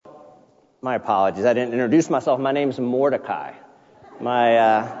My apologies. I didn't introduce myself. My name's Mordecai.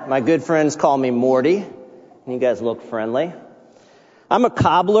 My good friends call me Morty. You guys look friendly. I'm a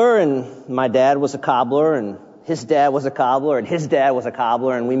cobbler, and my dad was a cobbler, and his dad was a cobbler, and his dad was a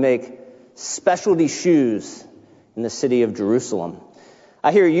cobbler, and we make specialty shoes in the city of Jerusalem.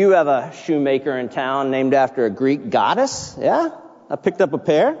 I hear you have a shoemaker in town named after a Greek goddess. Yeah? I picked up a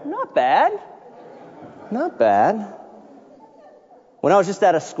pair. Not bad. Not bad. When I was just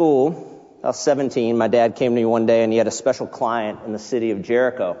out of school, I was 17, my dad came to me one day and he had a special client in the city of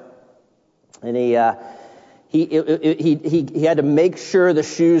Jericho. And he had to make sure the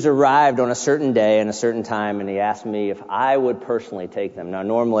shoes arrived on a certain day and a certain time, and he asked me if I would personally take them. Now,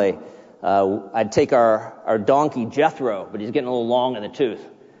 normally, I'd take our donkey Jethro, but he's getting a little long in the tooth.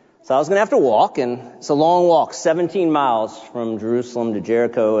 So I was going to have to walk, and it's a long walk, 17 miles from Jerusalem to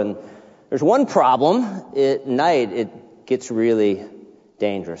Jericho. And there's one problem. At night, it gets really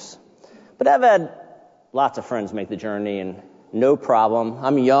dangerous. But I've had lots of friends make the journey, and no problem.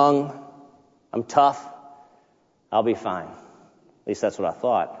 I'm young. I'm tough. I'll be fine. At least that's what I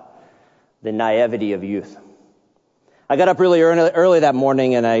thought. The naivety of youth. I got up really early that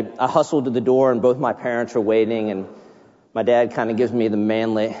morning, and I hustled to the door, and both my parents were waiting, and my dad kind of gives me the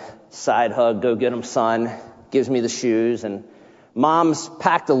manly side hug, go get 'em, son, gives me the shoes, and Mom's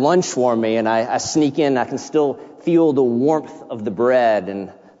packed a lunch for me, and I sneak in. I can still feel the warmth of the bread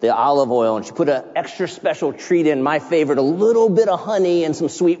and the olive oil, and she put an extra special treat in, my favorite, a little bit of honey and some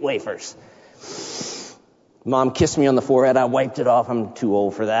sweet wafers. Mom kissed me on the forehead. I wiped it off. I'm too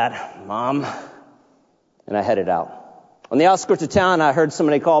old for that, Mom. And I headed out. On the outskirts of town, I heard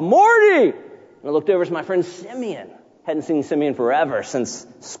somebody call, Morty! And I looked over to my friend Simeon. Hadn't seen Simeon forever since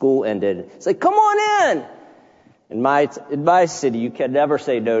school ended. He's like, come on in! In my city, you can never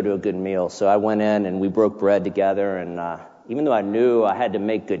say no to a good meal. So I went in and we broke bread together, and even though I knew I had to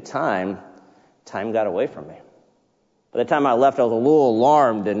make good time got away from me. By the time I left, I was a little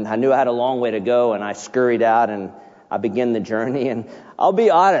alarmed, and I knew I had a long way to go, and I scurried out, and I began the journey. And I'll be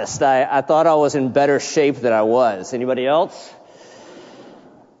honest, I thought I was in better shape than I was. Anybody else?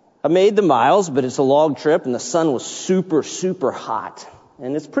 I made the miles, but it's a long trip, and the sun was super, super hot.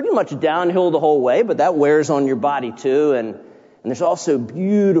 And it's pretty much downhill the whole way, but that wears on your body too. And there's also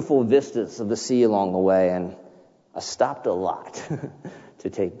beautiful vistas of the sea along the way, and I stopped a lot to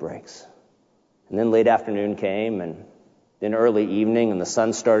take breaks. And then late afternoon came, and then early evening, and the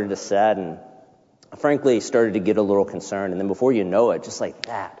sun started to set, and I frankly started to get a little concerned. And then before you know it, just like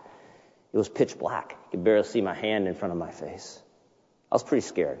that, it was pitch black. I could barely see my hand in front of my face. I was pretty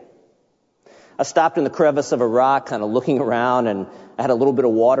scared. I stopped in the crevice of a rock, kind of looking around, and I had a little bit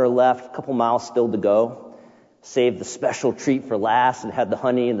of water left, a couple miles still to go. Saved the special treat for last and had the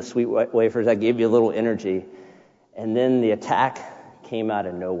honey and the sweet wafers. I gave you a little energy. And then the attack came out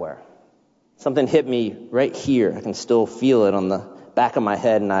of nowhere. Something hit me right here. I can still feel it on the back of my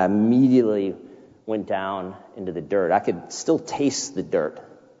head, and I immediately went down into the dirt. I could still taste the dirt.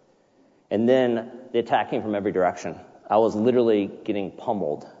 And then the attack came from every direction. I was literally getting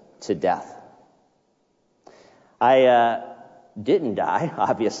pummeled to death. I didn't die,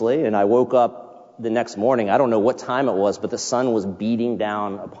 obviously, and I woke up the next morning. I don't know what time it was, but the sun was beating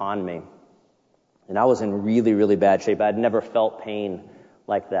down upon me. And I was in really, really bad shape. I'd never felt pain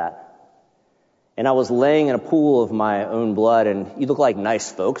like that. And I was laying in a pool of my own blood, and you look like nice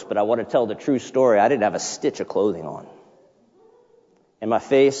folks, but I want to tell the true story. I didn't have a stitch of clothing on. And my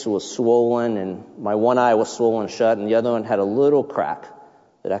face was swollen, and my one eye was swollen shut, and the other one had a little crack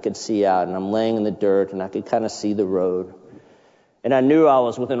that I could see out. And I'm laying in the dirt, and I could kind of see the road. And I knew I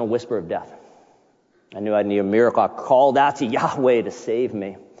was within a whisper of death. I knew I'd need a miracle. I called out to Yahweh to save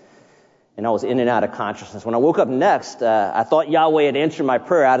me. And I was in and out of consciousness. When I woke up next, I thought Yahweh had answered my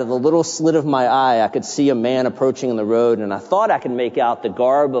prayer. Out of the little slit of my eye, I could see a man approaching in the road, and I thought I could make out the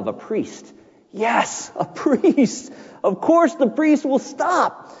garb of a priest. Yes, a priest. Of course the priest will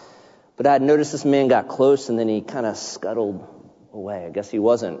stop. But I had noticed this man got close, and then he kind of scuttled away. I guess he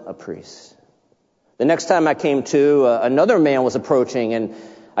wasn't a priest. The next time I came to, another man was approaching, and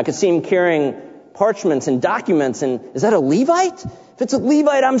I could see him carrying parchments and documents, and is that a Levite? If it's a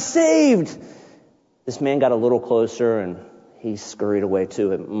Levite, I'm saved. This man got a little closer, and he scurried away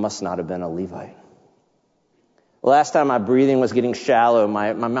too. It must not have been a Levite. The last time my breathing was getting shallow,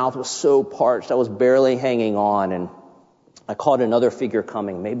 my mouth was so parched, I was barely hanging on, and I caught another figure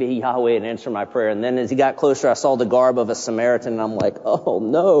coming. Maybe Yahweh had answered my prayer. And then as he got closer, I saw the garb of a Samaritan, and I'm like, oh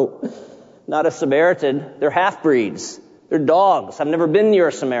no, not a Samaritan. They're half-breeds. They're dogs. I've never been near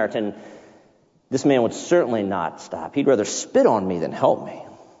a Samaritan. This man would certainly not stop. He'd rather spit on me than help me.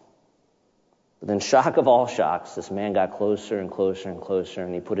 But then, shock of all shocks, this man got closer and closer and closer,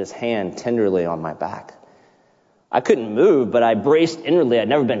 and he put his hand tenderly on my back. I couldn't move, but I braced inwardly. I'd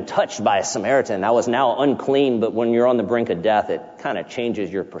never been touched by a Samaritan. I was now unclean, but when you're on the brink of death, it kind of changes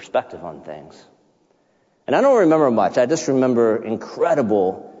your perspective on things. And I don't remember much. I just remember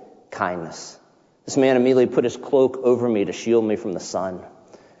incredible kindness. This man immediately put his cloak over me to shield me from the sun,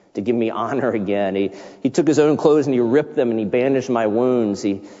 to give me honor again. He took his own clothes and he ripped them and he bandaged my wounds.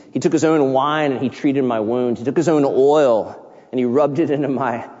 He took his own wine and he treated my wounds. He took his own oil and he rubbed it into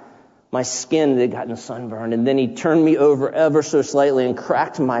my skin that had gotten sunburned. And then he turned me over ever so slightly and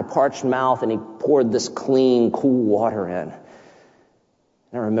cracked my parched mouth and he poured this clean, cool water in. And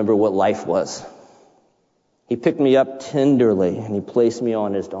I remember what life was. He picked me up tenderly and he placed me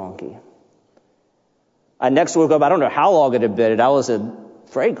on his donkey. I next woke up, I don't know how long it had been, and I was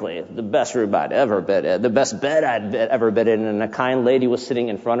frankly, the best room I'd ever been in, the best bed I'd ever been in, and a kind lady was sitting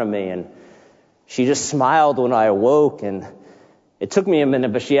in front of me, and she just smiled when I awoke, and it took me a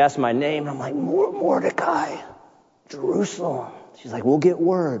minute, but she asked my name, and I'm like, Mordecai, Jerusalem. She's like, we'll get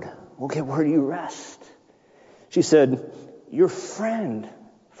word you rest. She said, your friend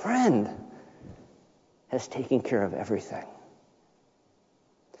has taken care of everything.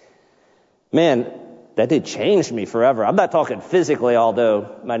 Man, that did change me forever. I'm not talking physically,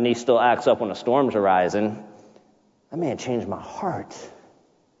 although my knee still acts up when a storm's arising. That man changed my heart.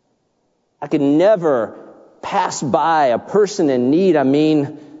 I could never pass by a person in need. I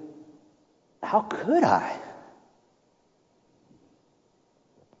mean, how could I?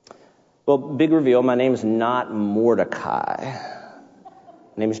 Well, big reveal, my name is not Mordecai.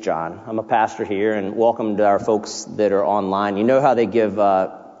 My name is John. I'm a pastor here, and welcome to our folks that are online. You know how they give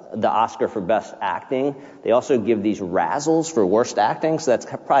the Oscar for Best Acting? They also give these Razzles for Worst Acting, so that's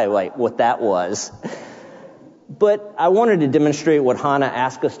probably like what that was. But I wanted to demonstrate what Hannah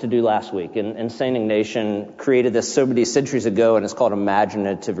asked us to do last week. And St. Ignatian created this so many centuries ago, and it's called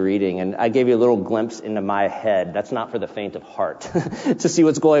imaginative reading. And I gave you a little glimpse into my head. That's not for the faint of heart, to see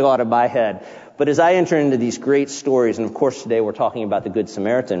what's going on in my head. But as I enter into these great stories, and of course today we're talking about the Good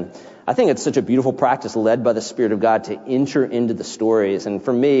Samaritan, I think it's such a beautiful practice led by the Spirit of God to enter into the stories. And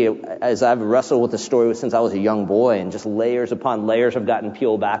for me, as I've wrestled with the story since I was a young boy, and just layers upon layers have gotten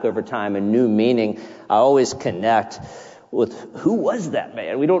peeled back over time and new meaning, I always connect with who was that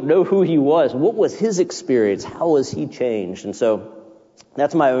man? We don't know who he was. What was his experience? How was he changed? And so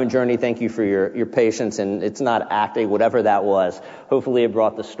that's my own journey. Thank you for your patience. And it's not acting, whatever that was. Hopefully it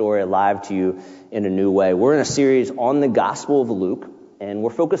brought the story alive to you in a new way. We're in a series on the Gospel of Luke, and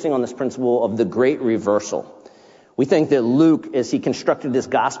we're focusing on this principle of the great reversal. We think that Luke, as he constructed this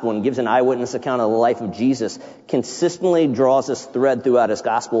gospel and gives an eyewitness account of the life of Jesus, consistently draws this thread throughout his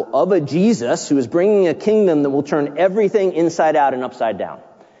gospel of a Jesus who is bringing a kingdom that will turn everything inside out and upside down,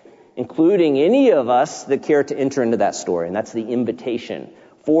 including any of us that care to enter into that story. And that's the invitation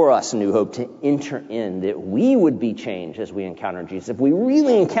for us, New Hope, to enter in, that we would be changed as we encounter Jesus. If we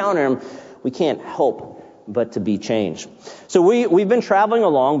really encounter him, we can't help but to be changed. So we've been traveling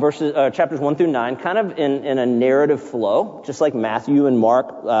along chapters 1 through 9, kind of in a narrative flow, just like Matthew and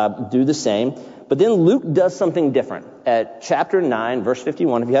Mark do the same. But then Luke does something different. At chapter 9, verse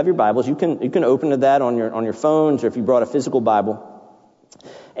 51, if you have your Bibles, you can open to that on your phones, or if you brought a physical Bible.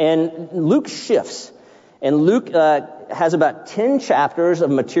 And Luke shifts. And Luke has about 10 chapters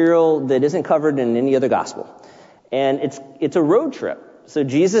of material that isn't covered in any other gospel. And it's a road trip. So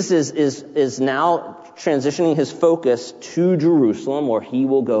Jesus is now transitioning his focus to Jerusalem, where he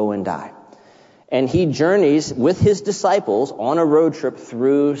will go and die. And he journeys with his disciples on a road trip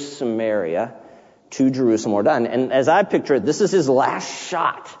through Samaria to Jerusalem or die. And as I picture it, this is his last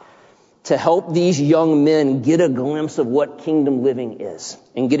shot to help these young men get a glimpse of what kingdom living is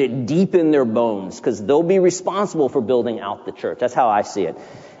and get it deep in their bones, because they'll be responsible for building out the church. That's how I see it.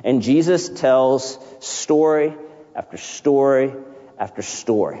 And Jesus tells story after story after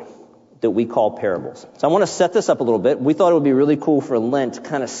story that we call parables. So I want to set this up a little bit. We thought it would be really cool for Lent to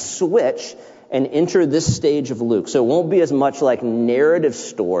kind of switch and enter this stage of Luke. So it won't be as much like narrative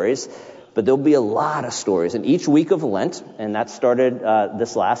stories, but there'll be a lot of stories. And each week of Lent, and that started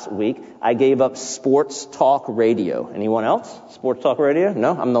this last week, I gave up sports talk radio. Anyone else? Sports talk radio?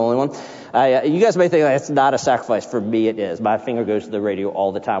 No, I'm the only one. You guys may think it's not a sacrifice. For me, it is. My finger goes to the radio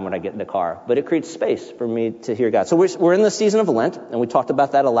all the time when I get in the car. But it creates space for me to hear God. So we're in the season of Lent, and we talked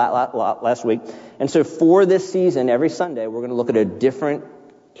about that a lot last week. And so for this season, every Sunday, we're going to look at a different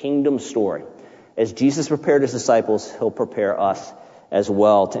kingdom story. As Jesus prepared his disciples, he'll prepare us as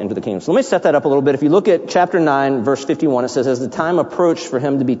well to enter the kingdom. So let me set that up a little bit. If you look at chapter 9, verse 51, it says, as the time approached for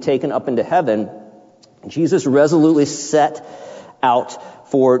him to be taken up into heaven, Jesus resolutely set out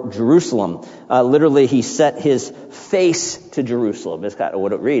for Jerusalem. Literally, he set his face to Jerusalem, is kind of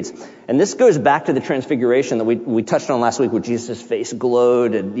what it reads. And this goes back to the transfiguration that we touched on last week, where Jesus' face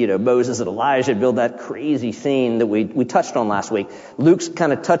glowed, and, Moses and Elijah build that crazy scene that we touched on last week. Luke's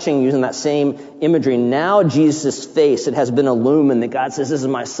kind of touching, using that same imagery. Now Jesus' face, it has been illumined, that God says, this is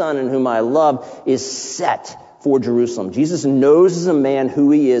my son in whom I love, is set for Jerusalem. Jesus knows as a man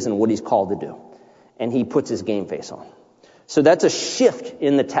who he is and what he's called to do. And he puts his game face on. So that's a shift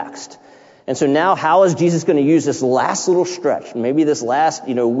in the text. And so now how is Jesus going to use this last little stretch? Maybe this last,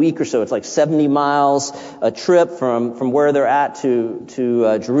 week or so. It's like 70 miles, a trip from where they're at to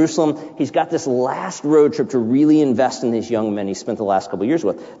Jerusalem. He's got this last road trip to really invest in these young men he spent the last couple of years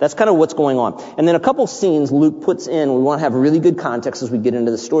with. That's kind of what's going on. And then a couple scenes Luke puts in. We want to have really good context as we get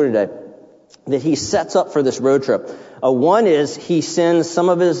into the story today, that he sets up for this road trip. One is he sends some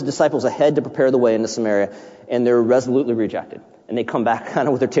of his disciples ahead to prepare the way into Samaria, and they're resolutely rejected. And they come back kind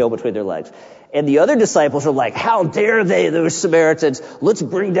of with their tail between their legs. And the other disciples are like, how dare they, those Samaritans? Let's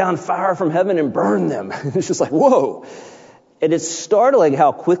bring down fire from heaven and burn them. It's just like, whoa. And it's startling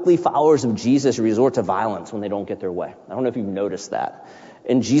how quickly followers of Jesus resort to violence when they don't get their way. I don't know if you've noticed that.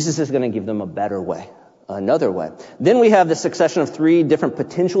 And Jesus is going to give them a better way. Another way. Then we have the succession of 3 different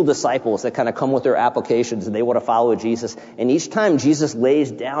potential disciples that kind of come with their applications, and they want to follow Jesus. And each time Jesus lays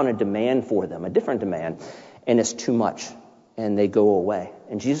down a demand for them, a different demand, and it's too much, and they go away.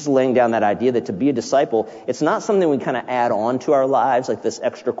 And Jesus is laying down that idea that to be a disciple, it's not something we kind of add on to our lives, like this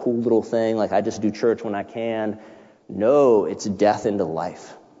extra cool little thing, like I just do church when I can. No, it's death into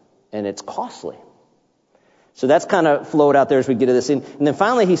life, and it's costly. So that's kind of flowed out there as we get to this scene. And then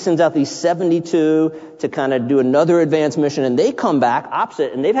finally he sends out these 72 to kind of do another advanced mission, and they come back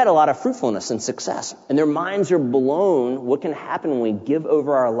opposite, and they've had a lot of fruitfulness and success. And their minds are blown what can happen when we give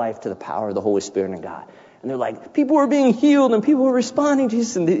over our life to the power of the Holy Spirit and God. And they're like, people are being healed and people are responding to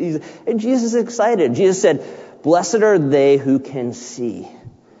Jesus. And Jesus is excited. Jesus said, blessed are they who can see.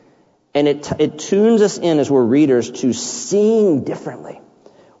 And it tunes us in as we're readers to seeing differently.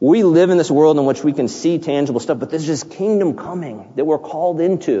 We live in this world in which we can see tangible stuff, but there's this kingdom coming that we're called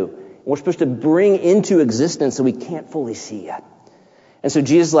into. We're supposed to bring into existence that we can't fully see yet. And so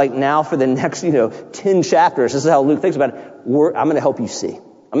Jesus is like, now for the next, 10 chapters, this is how Luke thinks about it, I'm going to help you see.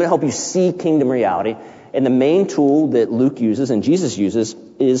 I'm going to help you see kingdom reality. And the main tool that Luke uses and Jesus uses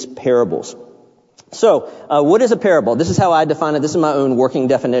is parables. So, what is a parable? This is how I define it. This is my own working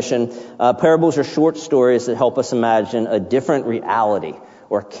definition. Parables are short stories that help us imagine a different reality,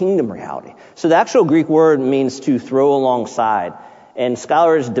 or a kingdom reality. So the actual Greek word means to throw alongside. And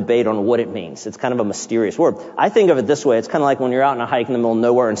scholars debate on what it means. It's kind of a mysterious word. I think of it this way. It's kind of like when you're out on a hike in the middle of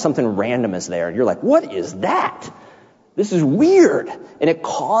nowhere and something random is there. And you're like, what is that? This is weird. And it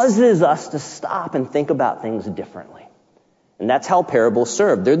causes us to stop and think about things differently. And that's how parables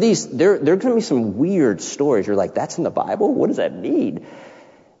serve. There are going to be some weird stories. You're like, that's in the Bible? What does that mean?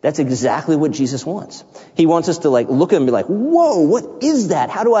 That's exactly what Jesus wants. He wants us to look at him and be like, whoa, what is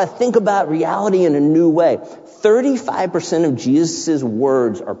that? How do I think about reality in a new way? 35% of Jesus'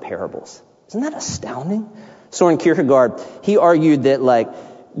 words are parables. Isn't that astounding? Soren Kierkegaard, he argued that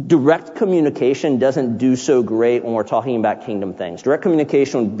direct communication doesn't do so great when we're talking about kingdom things. Direct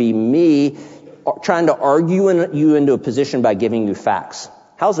communication would be me trying to argue you into a position by giving you facts.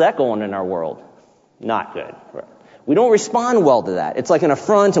 How's that going in our world? Not good. Right. We don't respond well to that. It's like an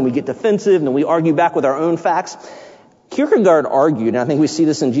affront, and we get defensive, and then we argue back with our own facts. Kierkegaard argued, and I think we see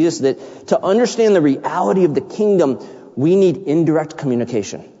this in Jesus, that to understand the reality of the kingdom, we need indirect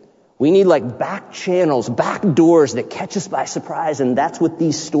communication. We need back channels, back doors that catch us by surprise, and that's what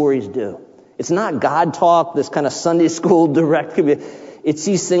these stories do. It's not God talk, this kind of Sunday school direct communication. It's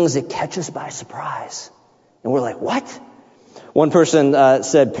these things that catch us by surprise. And we're like, what? One person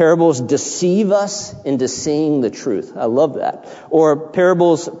said parables deceive us into seeing the truth. I love that. Or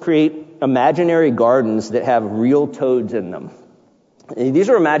parables create imaginary gardens that have real toads in them. And these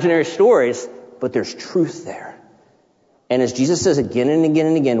are imaginary stories, but there's truth there. And as Jesus says again and again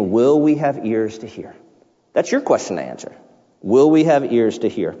and again, will we have ears to hear? That's your question to answer. Will we have ears to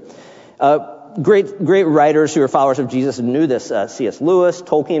hear? Great writers who are followers of Jesus knew this. C.S. Lewis,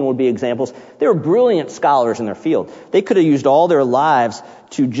 Tolkien would be examples. They were brilliant scholars in their field. They could have used all their lives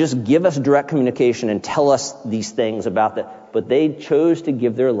to just give us direct communication and tell us these things about that. But they chose to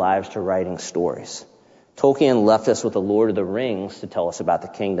give their lives to writing stories. Tolkien left us with the Lord of the Rings to tell us about the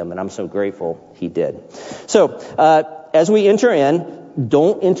kingdom, and I'm so grateful he did. So, as we enter in,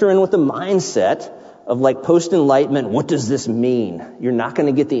 don't enter in with the mindset of post-enlightenment, what does this mean? You're not going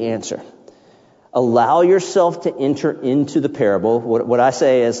to get the answer. Allow yourself to enter into the parable. What I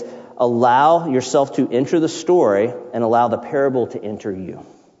say is, allow yourself to enter the story and allow the parable to enter you.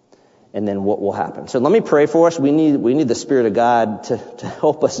 And then what will happen? So let me pray for us. We need the Spirit of God to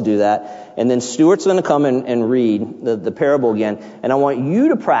help us do that. And then Stuart's going to come and read the parable again. And I want you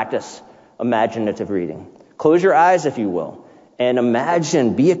to practice imaginative reading. Close your eyes, if you will, and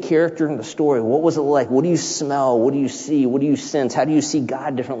imagine, be a character in the story. What was it like? What do you smell? What do you see? What do you sense? How do you see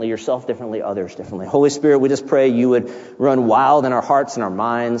God differently, yourself differently, others differently? Holy Spirit, we just pray you would run wild in our hearts and our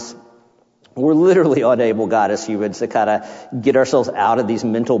minds. We're literally unable, God, as humans, to kind of get ourselves out of these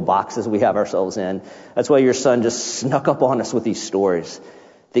mental boxes we have ourselves in. That's why your son just snuck up on us with these stories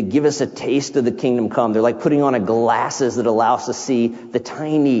that give us a taste of the kingdom come. They're like putting on a glasses that allow us to see the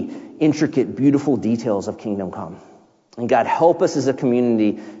tiny, intricate, beautiful details of kingdom come. And God, help us as a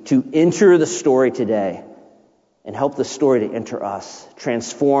community to enter the story today and help the story to enter us,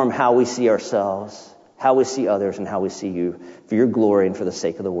 transform how we see ourselves, how we see others, and how we see you for your glory and for the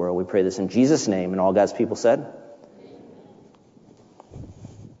sake of the world. We pray this in Jesus' name, and all God's people said.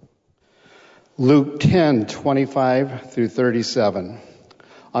 Luke 10:25 through 37.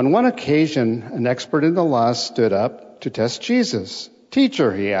 On one occasion, an expert in the law stood up to test Jesus.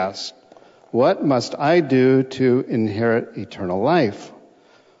 "Teacher," he asked, "what must I do to inherit eternal life?"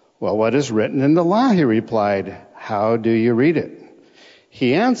 "Well, what is written in the law?" he replied. "How do you read it?"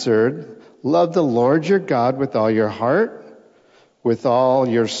 He answered, "Love the Lord your God with all your heart, with all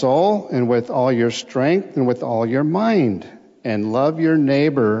your soul, and with all your strength, and with all your mind, and love your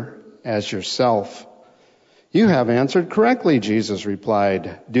neighbor as yourself." "You have answered correctly," Jesus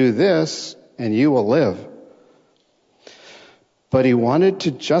replied. "Do this, and you will live." But he wanted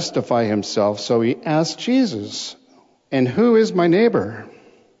to justify himself, so he asked Jesus, "And who is my neighbor?"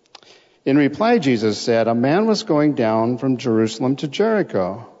 In reply, Jesus said, "A man was going down from Jerusalem to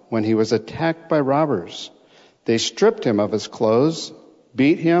Jericho when he was attacked by robbers. They stripped him of his clothes,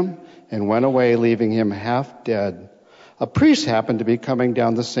 beat him, and went away, leaving him half dead. A priest happened to be coming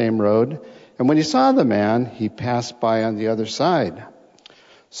down the same road, and when he saw the man, he passed by on the other side.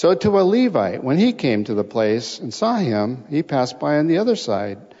 So to a Levite, when he came to the place and saw him, he passed by on the other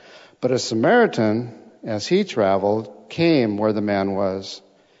side. But a Samaritan, as he traveled, came where the man was.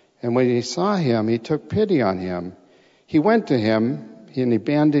 And when he saw him, he took pity on him. He went to him, and he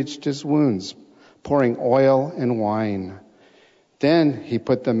bandaged his wounds, pouring oil and wine. Then he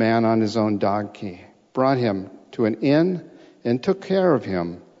put the man on his own donkey, brought him to an inn, and took care of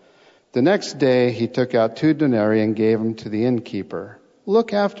him. The next day he took out 2 denarii and gave them to the innkeeper.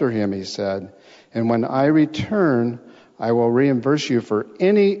 "Look after him," he said, "and when I return, I will reimburse you for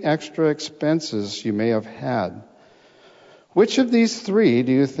any extra expenses you may have had." Which of these 3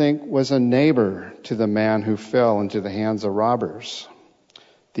 do you think was a neighbor to the man who fell into the hands of robbers?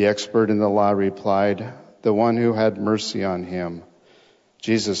 The expert in the law replied, "The one who had mercy on him."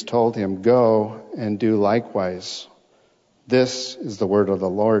 Jesus told him, "Go and do likewise." This is the word of the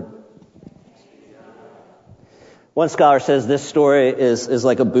Lord. One scholar says this story is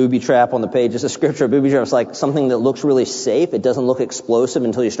like a booby trap on the pages of Scripture. A booby trap is like something that looks really safe. It doesn't look explosive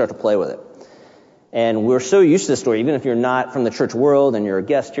until you start to play with it. And we're so used to this story. Even if you're not from the church world and you're a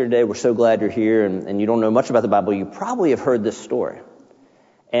guest here today, we're so glad you're here and you don't know much about the Bible. You probably have heard this story.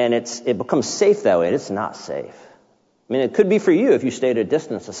 And it becomes safe that way. It's not safe. I mean, it could be for you if you stayed at a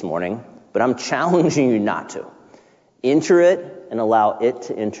distance this morning, but I'm challenging you not to. Enter it and allow it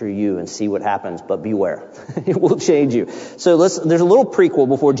to enter you and see what happens, but beware. It will change you. So there's a little prequel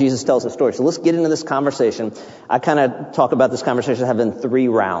before Jesus tells the story. So let's get into this conversation. I kind of talk about this conversation having 3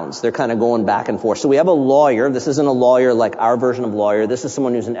 rounds. They're kind of going back and forth. So we have a lawyer. This isn't a lawyer like our version of lawyer. This is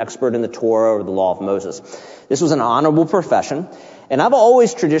someone who's an expert in the Torah or the law of Moses. This was an honorable profession. And I've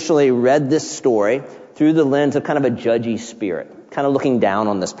always traditionally read this story through the lens of kind of a judgy spirit, kind of looking down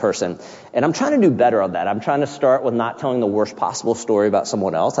on this person. And I'm trying to do better on that. I'm trying to start with not telling the worst possible story about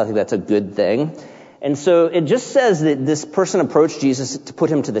someone else. I think that's a good thing. And so it just says that this person approached Jesus to put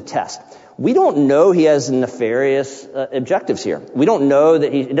him to the test. We don't know he has nefarious objectives here. We don't know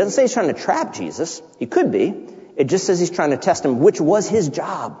that it doesn't say he's trying to trap Jesus. He could be. It just says he's trying to test him, which was his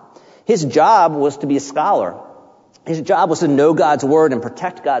job. His job was to be a scholar. His job was to know God's word and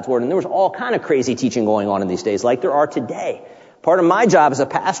protect God's word. And there was all kind of crazy teaching going on in these days, like there are today. Part of my job as a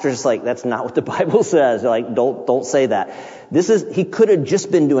pastor is like, that's not what the Bible says. Like, don't say that. He could have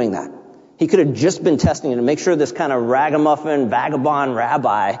just been doing that. He could have just been testing it to make sure this kind of ragamuffin, vagabond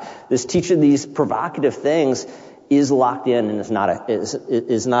rabbi, this teacher these provocative things, is locked in and is not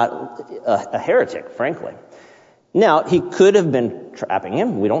a heretic, frankly. Now, he could have been trapping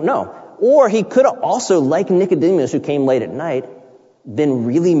him. We don't know. Or he could have also, like Nicodemus, who came late at night, been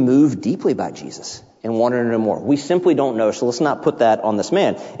really moved deeply by Jesus. and wanted to know more. We simply don't know, so let's not put that on this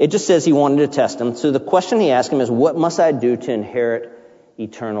man. It just says he wanted to test him. So the question he asked him is, what must I do to inherit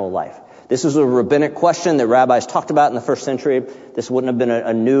eternal life? This is a rabbinic question that rabbis talked about in the first century. This wouldn't have been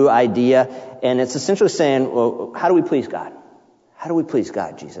a new idea. And it's essentially saying, well, how do we please God? How do we please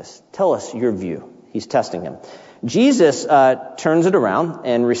God, Jesus? Tell us your view. He's testing him. Jesus turns it around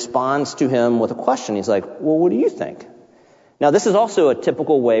and responds to him with a question. He's like, well, what do you think? Now, this is also a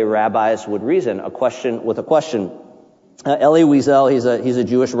typical way rabbis would reason, a question with a question. Elie Wiesel, he's a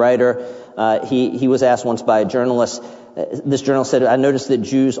Jewish writer. He was asked once by a journalist. This journalist said, I noticed that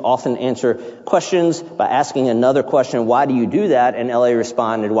Jews often answer questions by asking another question, why do you do that? And Elie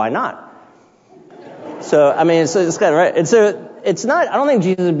responded, why not? So, I mean, it's kind of right. And so it's not, I don't think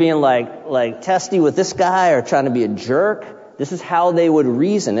Jesus is being like testy with this guy or trying to be a jerk. This is how they would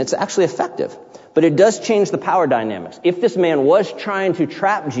reason. It's actually effective. But it does change the power dynamics. If this man was trying to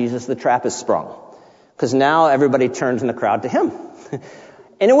trap Jesus, the trap is sprung. Because now everybody turns in the crowd to him.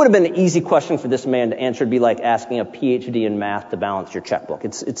 And it would have been an easy question for this man to answer. It'd be like asking a PhD in math to balance your checkbook.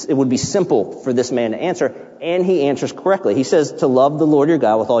 It would be simple for this man to answer, and he answers correctly. He says to love the Lord your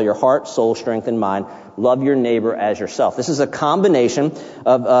God with all your heart, soul, strength, and mind. Love your neighbor as yourself. This is a combination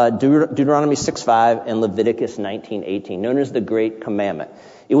of Deuteronomy 6:5 and Leviticus 19:18, known as the Great Commandment.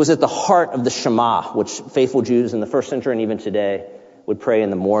 It was at the heart of the Shema, which faithful Jews in the first century and even today would pray in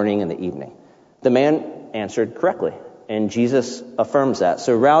the morning and the evening. The man answered correctly. And Jesus affirms that.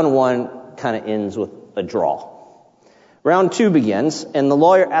 So round one kind of ends with a draw. Round two begins, and the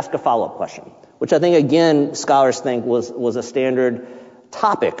lawyer asks a follow-up question, which I think, again, scholars think was a standard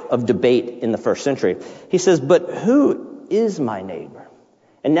topic of debate in the first century. He says, but who is my neighbor?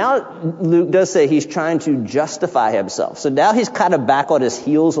 And now Luke does say he's trying to justify himself. So now he's kind of back on his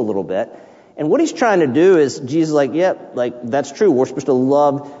heels a little bit. And what he's trying to do is, Jesus is like, yep, that's true. We're supposed to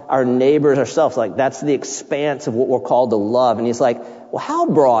love our neighbors ourselves. Like, that's the expanse of what we're called to love. And he's like, well, how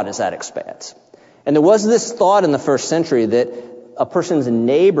broad is that expanse? And there was this thought in the first century that a person's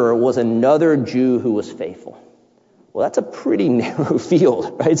neighbor was another Jew who was faithful. Well, that's a pretty narrow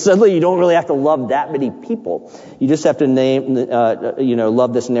field, right? Suddenly you don't really have to love that many people. You just have to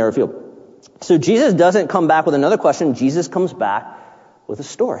love this narrow field. So Jesus doesn't come back with another question. Jesus comes back with a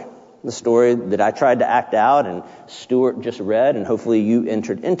story. The story that I tried to act out and Stuart just read and hopefully you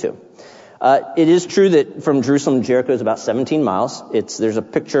entered into. It is true that from Jerusalem to Jericho is about 17 miles. There's a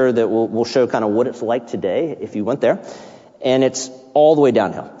picture that will show kind of what it's like today if you went there. And it's all the way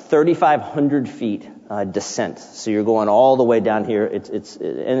downhill, 3,500 feet descent. So you're going all the way down here.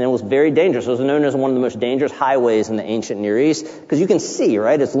 And it was very dangerous. It was known as one of the most dangerous highways in the ancient Near East because you can see,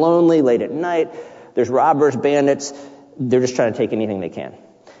 right? It's lonely late at night. There's robbers, bandits. They're just trying to take anything they can.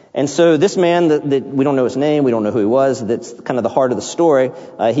 And so this man that we don't know his name, we don't know who he was, that's kind of the heart of the story.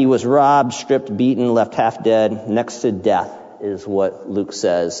 He was robbed, stripped, beaten, left half dead, next to death is what Luke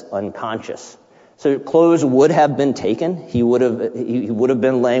says, unconscious. So clothes would have been taken. He would have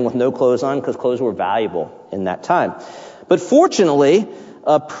been laying with no clothes on because clothes were valuable in that time. But fortunately,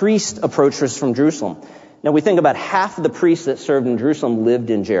 a priest approached us from Jerusalem. Now we think about half of the priests that served in Jerusalem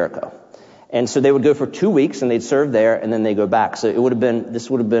lived in Jericho. And so they would go for 2 weeks and they'd serve there and then they go back. So this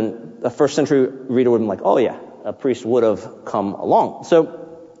would have been, a first century reader would have been like, oh yeah, a priest would have come along.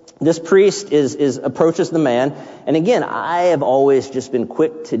 So this priest approaches the man. And again, I have always just been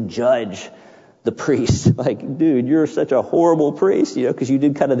quick to judge the priest. Like, dude, you're such a horrible priest, because you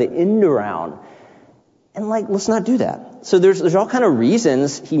did kind of the end around. And let's not do that. So there's all kind of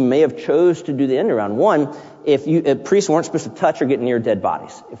reasons he may have chose to do the end around. One, if priests weren't supposed to touch or get near dead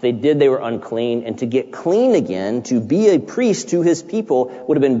bodies. If they did, they were unclean. And to get clean again, to be a priest to his people,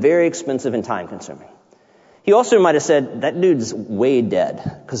 would have been very expensive and time consuming. He also might have said, that dude's way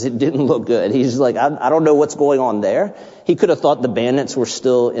dead, because it didn't look good. He's like, I don't know what's going on there. He could have thought the bandits were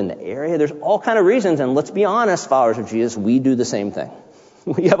still in the area. There's all kind of reasons. And let's be honest, followers of Jesus, we do the same thing.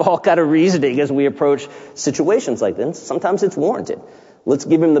 We have all kind of reasoning as we approach situations like this. Sometimes it's warranted. Let's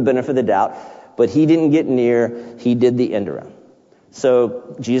give him the benefit of the doubt. But he didn't get near. He did the end around.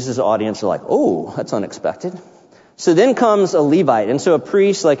 So Jesus' audience are like, oh, that's unexpected. So then comes a Levite. And so a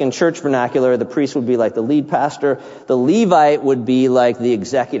priest, like in church vernacular, the priest would be like the lead pastor. The Levite would be like the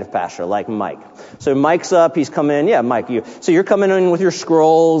executive pastor, like Mike. So Mike's up, he's come in. Yeah, Mike, so you're coming in with your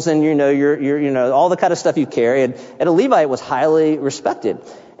scrolls and, you're all the kind of stuff you carry. And a Levite was highly respected.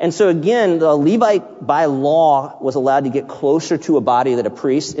 And so again, the Levite by law was allowed to get closer to a body than a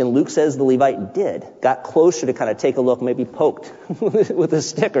priest. And Luke says the Levite got closer to kind of take a look, maybe poked with a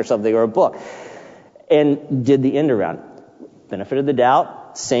stick or something or a book. And did the end around. Benefit of the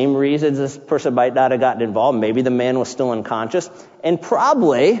doubt. Same reasons this person might not have gotten involved. Maybe the man was still unconscious. And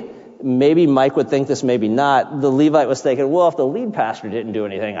probably maybe Mike would think this, maybe not. The Levite was thinking, well, if the lead pastor didn't do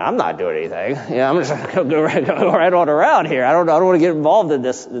anything, I'm not doing anything. I'm just going to go right on around here. I don't want to get involved in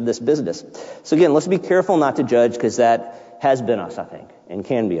this business. So again, let's be careful not to judge, because that has been us, I think, and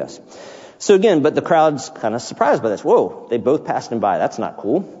can be us. So again, but the crowd's kind of surprised by this. Whoa, they both passed him by. That's not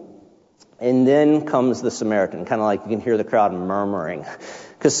cool. And then comes the Samaritan, kind of like you can hear the crowd murmuring.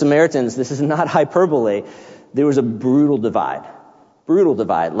 Because Samaritans, this is not hyperbole, there was a brutal divide. Brutal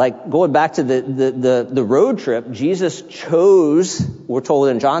divide. Like going back to the road trip, Jesus chose, we're told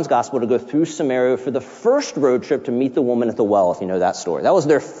in John's gospel, to go through Samaria for the first road trip to meet the woman at the well, if you know that story. That was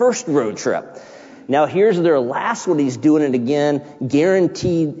their first road trip. Now here's their last one. He's doing it again.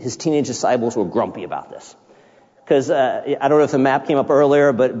 Guaranteed his teenage disciples were grumpy about this. Because I don't know if the map came up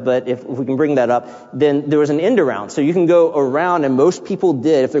earlier, but if we can bring that up, then there was an end around. So you can go around, and most people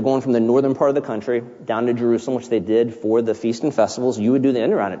did, if they're going from the northern part of the country down to Jerusalem, which they did for the feast and festivals, you would do the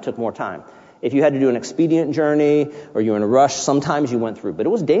end around. It took more time. If you had to do an expedient journey or you were in a rush, sometimes you went through. But it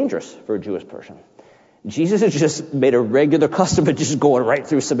was dangerous for a Jewish person. Jesus has just made a regular custom of just going right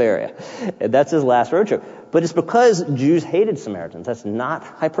through Samaria. And that's his last road trip. But it's because Jews hated Samaritans. That's not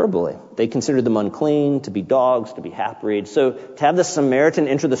hyperbole. They considered them unclean, to be dogs, to be half-breeds. So to have the Samaritan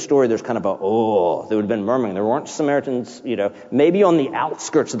enter the story, there's kind of they would have been murmuring. There weren't Samaritans, maybe on the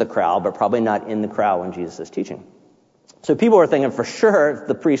outskirts of the crowd, but probably not in the crowd when Jesus is teaching. So people are thinking for sure if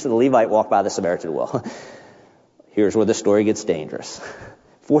the priest or the Levite walked by the Samaritan well. Here's where the story gets dangerous.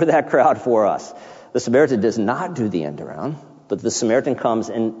 For that crowd, for us. The Samaritan does not do the end around, but the Samaritan comes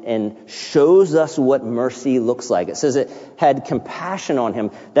and shows us what mercy looks like. It says it had compassion on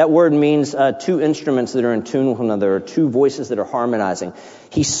him. That word means two instruments that are in tune with one another, or two voices that are harmonizing.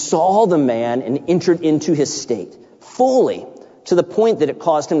 He saw the man and entered into his state fully, to the point that it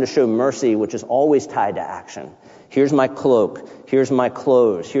caused him to show mercy, which is always tied to action. Here's my cloak. Here's my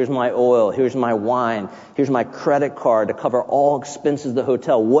clothes. Here's my oil. Here's my wine. Here's my credit card to cover all expenses of the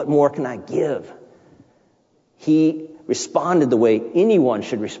hotel. What more can I give? He responded the way anyone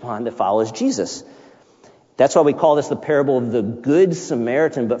should respond that follows Jesus. That's why we call this the parable of the Good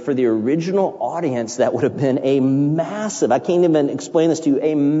Samaritan. But for the original audience, that would have been a massive, I can't even explain this to you,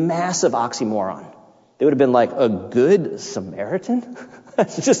 a massive oxymoron. They would have been like, a Good Samaritan?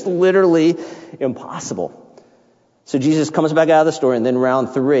 That's just literally impossible. So Jesus comes back out of the story, and then round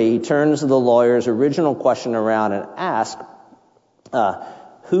 3, he turns the lawyer's original question around and asks,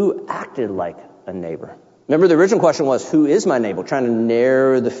 who acted like a neighbor? Remember, the original question was, who is my neighbor? Trying to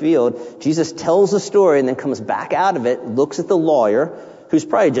narrow the field. Jesus tells the story and then comes back out of it, looks at the lawyer, who's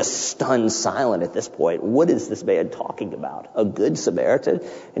probably just stunned silent at this point. What is this man talking about? A Good Samaritan?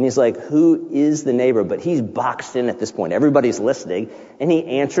 And he's like, who is the neighbor? But he's boxed in at this point. Everybody's listening, and he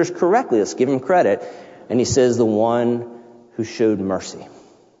answers correctly. Let's give him credit. And he says, the one who showed mercy.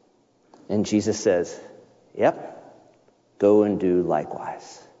 And Jesus says, yep, go and do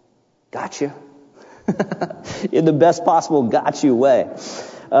likewise. Gotcha. In the best possible got you way.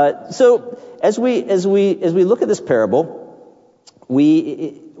 So as we look at this parable,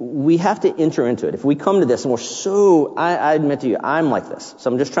 we have to enter into it. If we come to this and I admit to you, I'm like this.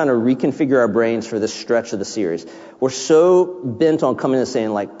 So I'm just trying to reconfigure our brains for this stretch of the series. We're so bent on coming and saying,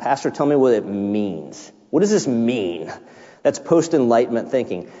 like, Pastor, tell me what it means. What does this mean? That's post-enlightenment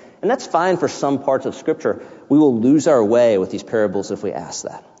thinking. And that's fine for some parts of Scripture. We will lose our way with these parables if we ask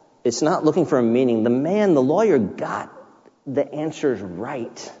that. It's not looking for a meaning. The lawyer got the answers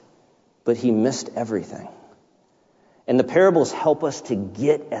right, but he missed everything. And the parables help us to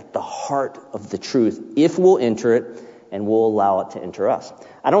get at the heart of the truth if we'll enter it and we'll allow it to enter us.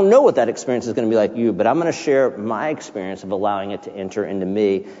 I don't know what that experience is going to be like you, but I'm going to share my experience of allowing it to enter into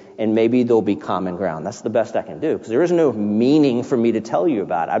me, and maybe there'll be common ground. That's the best I can do, because there is no meaning for me to tell you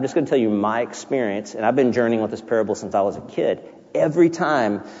about it. I'm just going to tell you my experience, and I've been journeying with this parable since I was a kid. Every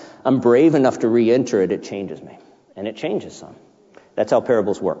time I'm brave enough to re-enter it, it changes me. And it changes some. That's how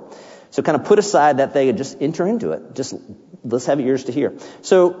parables work. So kind of put aside that thing and just enter into it. Just let's have ears to hear.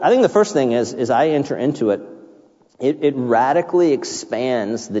 So I think the first thing is I enter into it, it radically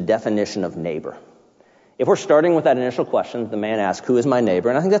expands the definition of neighbor. If we're starting with that initial question, the man asks, who is my neighbor?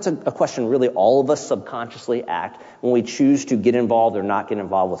 And I think that's a question really all of us subconsciously act when we choose to get involved or not get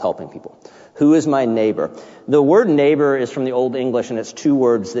involved with helping people. Who is my neighbor? The word neighbor is from the Old English, and it's 2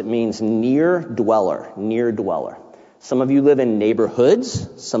 words that means near dweller, near dweller. Some of you live in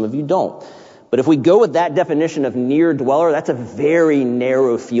neighborhoods, some of you don't. But if we go with that definition of near dweller, that's a very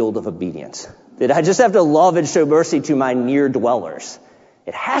narrow field of obedience. That I just have to love and show mercy to my near dwellers.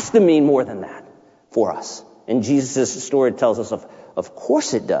 It has to mean more than that for us. And Jesus' story tells us, of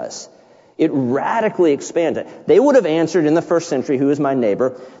course it does. It radically expands it. They would have answered in the first century, who is my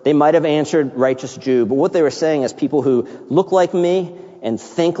neighbor? They might have answered righteous Jew. But what they were saying is people who look like me and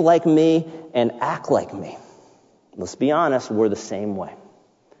think like me and act like me. Let's be honest, we're the same way.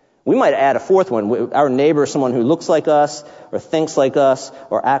 We might add a fourth one. Our neighbor is someone who looks like us or thinks like us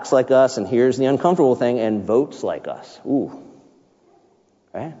or acts like us. And here's the uncomfortable thing, and votes like us. Ooh.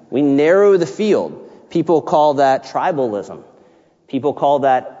 Right? We narrow the field. People call that tribalism. People call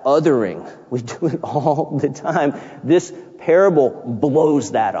that othering. We do it all the time. This parable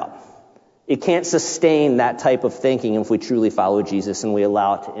blows that up. It can't sustain that type of thinking if we truly follow Jesus and we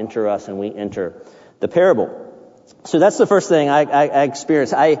allow it to enter us and we enter the parable. So that's the first thing I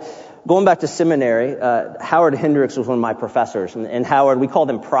experienced. Going back to seminary, Howard Hendricks was one of my professors. And Howard, we called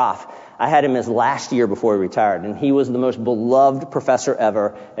him Prof. I had him his last year before he retired. And he was the most beloved professor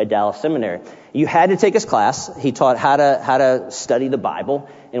ever at Dallas Seminary. You had to take his class. He taught how to study the Bible.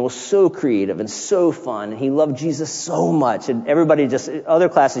 And it was so creative and so fun. And he loved Jesus so much. And everybody other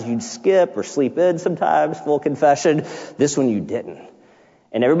classes you'd skip or sleep in sometimes, full confession. This one you didn't.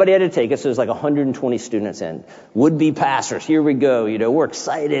 And everybody had to take it, so there's like 120 students in. Would-be pastors, here we go, we're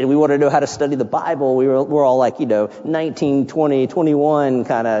excited, we want to know how to study the Bible. We're all like, 19, 20, 21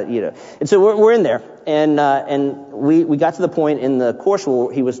 kind of, And so we're in there. And we got to the point in the course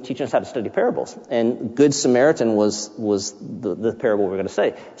where he was teaching us how to study parables. And Good Samaritan was the parable we're going to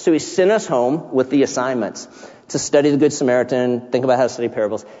say. So he sent us home with the assignments to study the Good Samaritan, think about how to study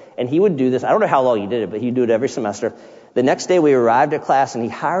parables. And he would do this. I don't know how long he did it, but he'd do it every semester. The next day we arrived at class and he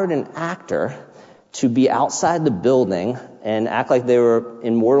hired an actor to be outside the building and act like they were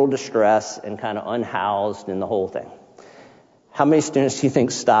in mortal distress and kind of unhoused and the whole thing. How many students do you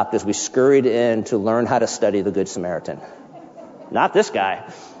think stopped as we scurried in to learn how to study the Good Samaritan? Not this guy.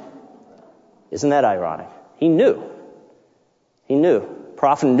 Isn't that ironic? He knew.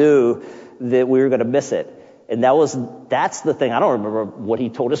 Prof knew that we were going to miss it. And that's the thing. I don't remember what he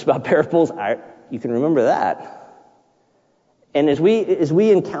told us about parables. You can remember that. And as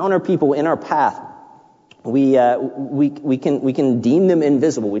we encounter people in our path, we can deem them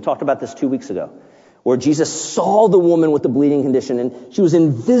invisible. We talked about this 2 weeks ago, where Jesus saw the woman with the bleeding condition, and she was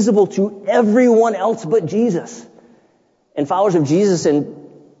invisible to everyone else but Jesus. And followers of Jesus in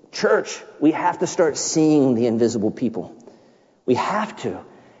church, we have to start seeing the invisible people. We have to.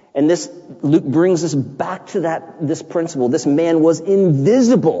 And Luke brings us back to this principle. This man was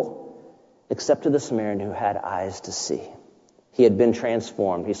invisible, except to the Samaritan who had eyes to see. He had been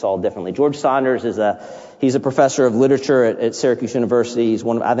transformed. He saw differently. George Saunders he's a professor of literature at Syracuse University. He's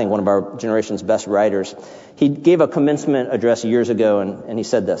one of our generation's best writers. He gave a commencement address years ago, and he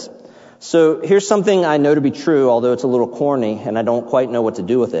said this. So here's something I know to be true, although it's a little corny, and I don't quite know what to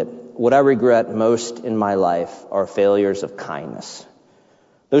do with it. What I regret most in my life are failures of kindness.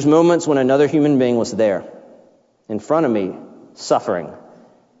 Those moments when another human being was there, in front of me, suffering,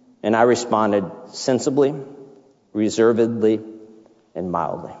 and I responded sensibly, reservedly, and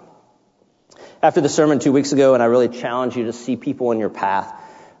mildly. After the sermon 2 weeks ago, and I really challenge you to see people in your path.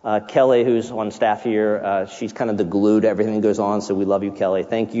 Kelly, who's on staff here, she's kind of the glue to everything that goes on, so we love you, Kelly.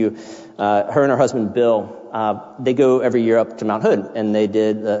 Thank you. Her and her husband, Bill, they go every year up to Mount Hood, and they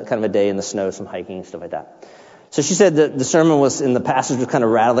did kind of a day in the snow, some hiking and stuff like that. So she said that the sermon was, in the passage, was kind of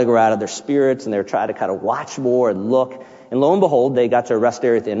rattling her out of their spirits, and they were trying to kind of watch more and look. And lo and behold, they got to a rest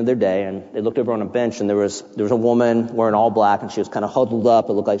area at the end of their day, and they looked over on a bench, and there was a woman wearing all black, and she was kind of huddled up.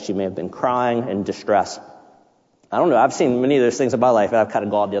 It looked like she may have been crying in distress. I don't know. I've seen many of those things in my life, and I've kind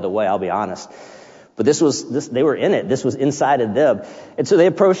of gone the other way, I'll be honest. But they were in it. This was inside of them. And so they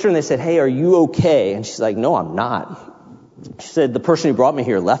approached her, and they said, "Hey, are you okay?" And she's like, "No, I'm not." She said, "The person who brought me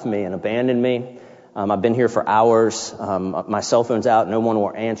here left me and abandoned me. I've been here for hours. My cell phone's out. No one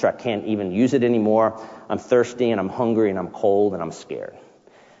will answer. I can't even use it anymore. I'm thirsty and I'm hungry and I'm cold and I'm scared."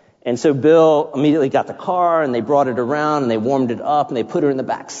 And so Bill immediately got the car and they brought it around and they warmed it up and they put her in the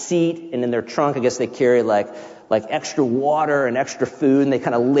back seat, and in their trunk, I guess they carried like extra water and extra food, and they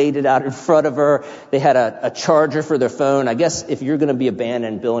kind of laid it out in front of her. They had a charger for their phone. I guess if you're going to be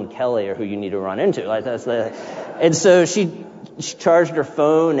abandoned, Bill and Kelly are who you need to run into. And so she charged her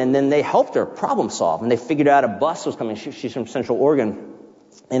phone, and then they helped her problem solve, and they figured out a bus was coming. She's from Central Oregon,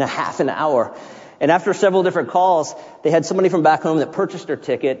 in a half an hour. And after several different calls, they had somebody from back home that purchased her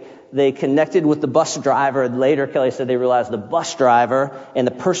ticket. They connected with the bus driver. Later, Kelly said they realized the bus driver and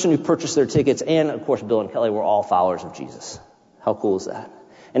the person who purchased their tickets, and of course Bill and Kelly, were all followers of Jesus. How cool is that?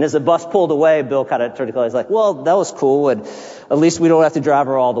 And as the bus pulled away, Bill kind of turned to Kelly. He's like, "Well, that was cool, and at least we don't have to drive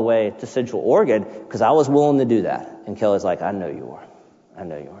her all the way to Central Oregon, because I was willing to do that." And Kelly's like, "I know you were. I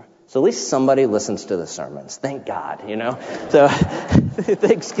know you were." So at least somebody listens to the sermons. Thank God, So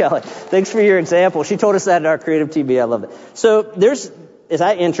thanks, Kelly. Thanks for your example. She told us that in our creative TV. I love it. So as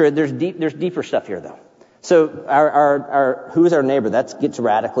I enter it, there's deeper stuff here, though. So our who is our neighbor? That gets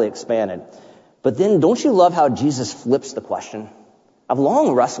radically expanded. But then don't you love how Jesus flips the question? I've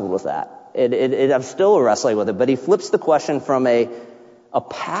long wrestled with that. I'm still wrestling with it, but he flips the question from a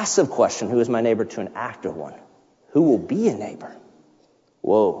passive question, who is my neighbor, to an active one. Who will be a neighbor?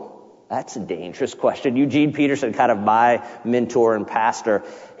 Whoa, that's a dangerous question. Eugene Peterson, kind of my mentor and pastor,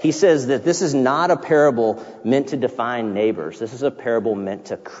 he says that this is not a parable meant to define neighbors. This is a parable meant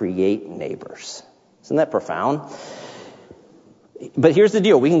to create neighbors. Isn't that profound? But here's the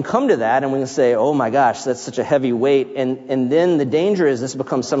deal. We can come to that and we can say, oh my gosh, that's such a heavy weight. And then the danger is this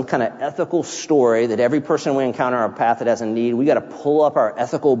becomes some kind of ethical story that every person we encounter on our path that has a need, we got to pull up our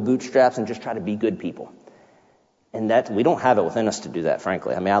ethical bootstraps and just try to be good people. And that we don't have it within us to do that,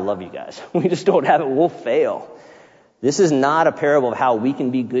 frankly. I mean, I love you guys. We just don't have it. We'll fail. This is not a parable of how we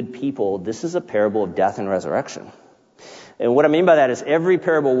can be good people. This is a parable of death and resurrection. And what I mean by that is every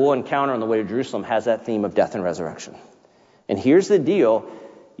parable we'll encounter on the way to Jerusalem has that theme of death and resurrection. And here's the deal.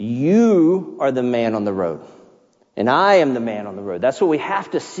 You are the man on the road. And I am the man on the road. That's what we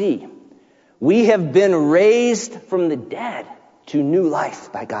have to see. We have been raised from the dead to new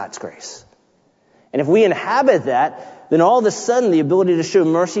life by God's grace. And if we inhabit that, then all of a sudden the ability to show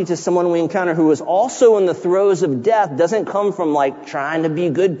mercy to someone we encounter who is also in the throes of death doesn't come from trying to be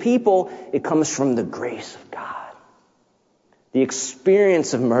good people. It comes from the grace of God. The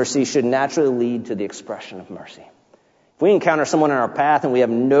experience of mercy should naturally lead to the expression of mercy. If we encounter someone in our path and we have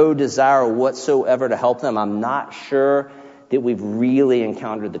no desire whatsoever to help them, I'm not sure that we've really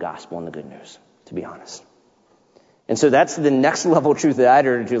encountered the gospel and the good news, to be honest. And so that's the next level truth that I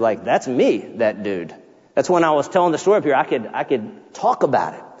heard to that's me, that dude. That's when I was telling the story up here, I could talk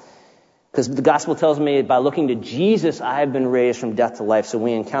about it. Because the gospel tells me by looking to Jesus, I have been raised from death to life. So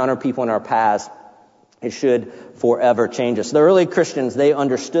when we encounter people in our paths, it should forever change us. The early Christians, they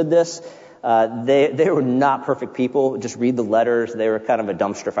understood this. They were not perfect people. Just read the letters. They were kind of a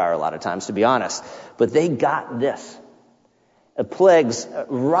dumpster fire a lot of times, to be honest. But they got this. Plagues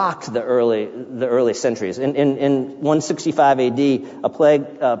rocked the early centuries. In 165 AD, a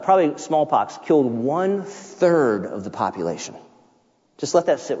plague, probably smallpox, killed 1/3 of the population. Just let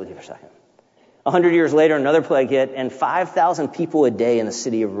that sit with you for a second. 100 years later, another plague hit, and 5,000 people a day in the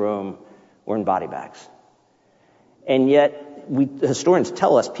city of Rome were in body bags. And yet, historians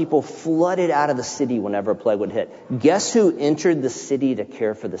tell us people flooded out of the city whenever a plague would hit. Guess who entered the city to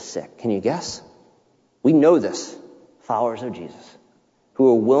care for the sick? Can you guess? We know this. Followers of Jesus, who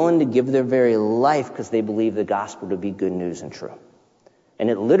are willing to give their very life because they believe the gospel to be good news and true. And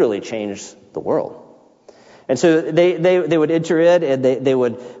it literally changed the world. And so they would enter it, and they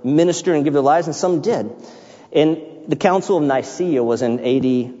would minister and give their lives, and some did. And the Council of Nicaea was in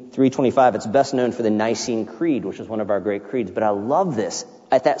AD 325. It's best known for the Nicene Creed, which is one of our great creeds. But I love this.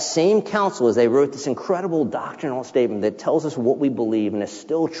 At that same council, as they wrote this incredible doctrinal statement that tells us what we believe and is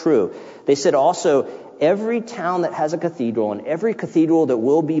still true, they said also, every town that has a cathedral and every cathedral that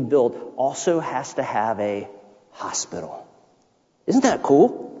will be built also has to have a hospital. Isn't that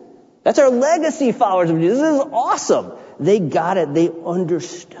cool? That's our legacy, followers of Jesus. This is awesome. They got it. They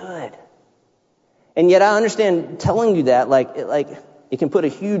understood. And yet I understand telling you that, it can put a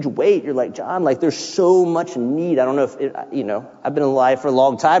huge weight. You're like, John, there's so much need. I don't know if, I've been alive for a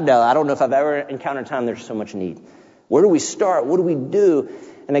long time now. I don't know if I've ever encountered a time there's so much need. Where do we start? What do we do?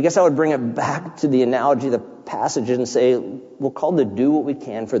 And I guess I would bring it back to the analogy of the passages and say, we're called to do what we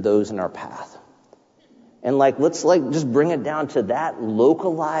can for those in our path. And let's just bring it down to that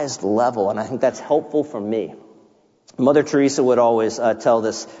localized level. And I think that's helpful for me. Mother Teresa would always tell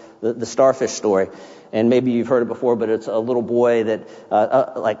this, the starfish story. And maybe you've heard it before, but it's a little boy that,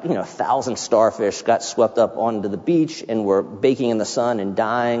 1,000 starfish got swept up onto the beach and were baking in the sun and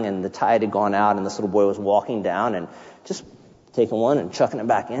dying, and the tide had gone out, and this little boy was walking down and just taking one and chucking it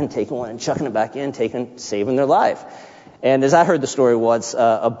back in, taking one and chucking it back in, saving their life. And as I heard the story once,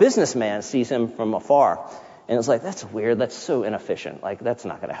 a businessman sees him from afar, and it's that's weird, that's so inefficient, that's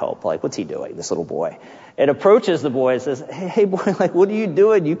not going to help, what's he doing, this little boy? And approaches the boy and says, hey boy, what are you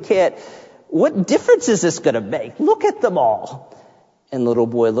doing? You can't. What difference is this going to make? Look at them all. And the little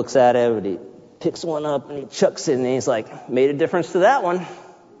boy looks at him, and he picks one up, and he chucks it, and he's made a difference to that one.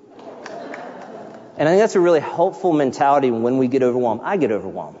 And I think that's a really helpful mentality when we get overwhelmed. I get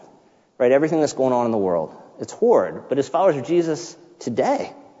overwhelmed, right? Everything that's going on in the world. It's horrid. But as followers of Jesus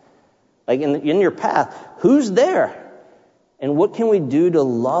today, in your path, who's there? And what can we do to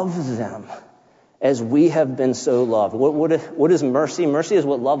love them as we have been so loved. What is mercy? Mercy is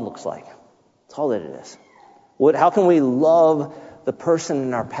what love looks like. That's all that it is. How can we love the person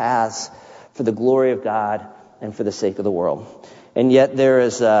in our paths for the glory of God and for the sake of the world? And yet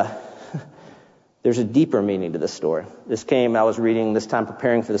there's a deeper meaning to this story. I was reading this time,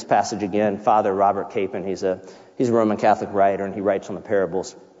 preparing for this passage again, Father Robert Capon. He's a Roman Catholic writer, and he writes on the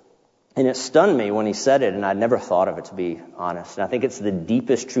parables. And it stunned me when he said it, and I'd never thought of it, to be honest. And I think it's the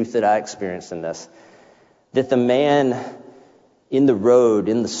deepest truth that I experienced in this, that the man in the road,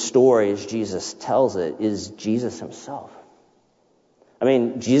 in the story, as Jesus tells it, is Jesus himself. I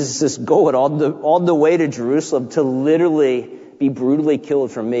mean, Jesus is going all the way to Jerusalem to literally be brutally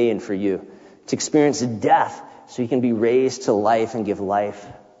killed for me and for you, to experience death so he can be raised to life and give life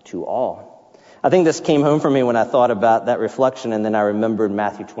to all. I think this came home for me when I thought about that reflection, and then I remembered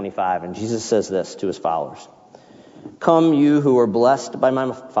Matthew 25, and Jesus says this to his followers. Come, you who are blessed by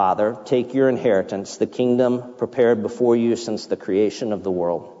my Father, take your inheritance, the kingdom prepared before you since the creation of the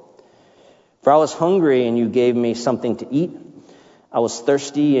world. For I was hungry, and you gave me something to eat. I was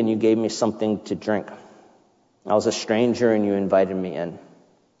thirsty, and you gave me something to drink. I was a stranger, and you invited me in.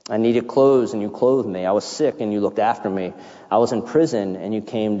 I needed clothes, and you clothed me. I was sick, and you looked after me. I was in prison, and you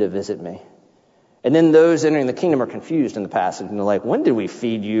came to visit me. And then those entering the kingdom are confused in the passage, and they're like, when did we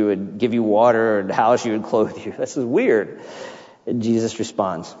feed you and give you water and house you and clothe you? This is weird. And Jesus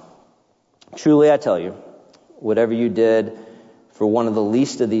responds, truly I tell you, whatever you did for one of the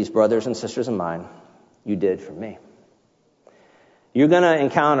least of these brothers and sisters of mine, you did for me. You're going to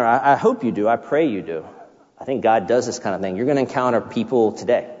encounter, I hope you do, I pray you do. I think God does this kind of thing. You're going to encounter people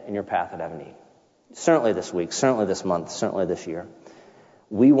today in your path that have need. Certainly this week, certainly this month, certainly this year.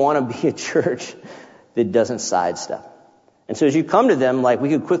 We want to be a church that doesn't sidestep. And so as you come to them, we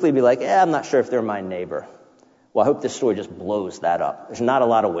could quickly be like, I'm not sure if they're my neighbor. Well, I hope this story just blows that up. There's not a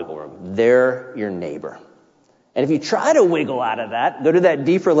lot of wiggle room. They're your neighbor. And if you try to wiggle out of that, go to that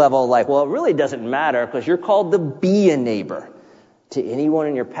deeper level, it really doesn't matter because you're called to be a neighbor to anyone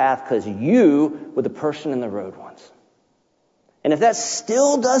in your path because you were the person in the road once. And if that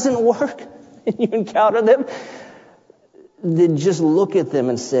still doesn't work and you encounter them, then just look at them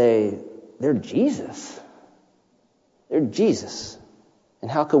and say, they're Jesus. They're Jesus.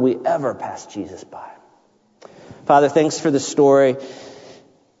 And how could we ever pass Jesus by? Father, thanks for the story.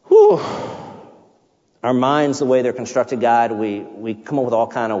 Whew. Our minds, the way they're constructed, God, we come up with all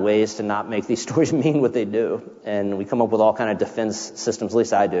kind of ways to not make these stories mean what they do. And we come up with all kind of defense systems, at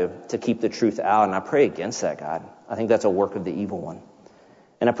least I do, to keep the truth out. And I pray against that, God. I think that's a work of the evil one.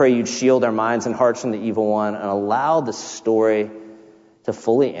 And I pray you'd shield our minds and hearts from the evil one and allow the story to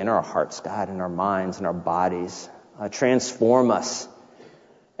fully enter our hearts, God, and our minds and our bodies. Transform us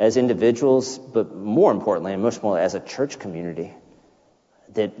as individuals, but more importantly, and most importantly, as a church community.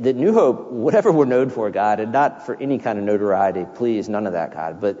 That New Hope, whatever we're known for, God, and not for any kind of notoriety, please, none of that,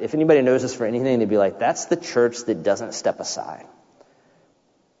 God. But if anybody knows us for anything, they'd be like, that's the church that doesn't step aside.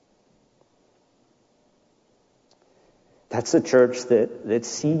 That's a church that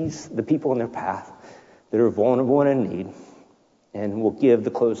sees the people in their path that are vulnerable and in need and will give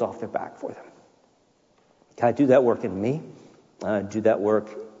the clothes off their back for them. God, do that work in me. Do that work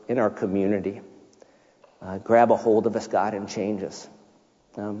in our community. Grab a hold of us, God, and change us.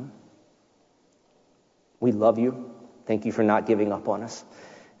 We love you. Thank you for not giving up on us.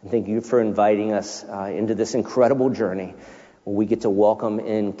 And thank you for inviting us into this incredible journey where we get to welcome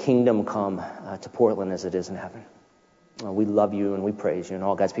in kingdom come to Portland as it is in heaven. We love you and we praise you. And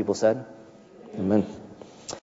all God's people said, amen.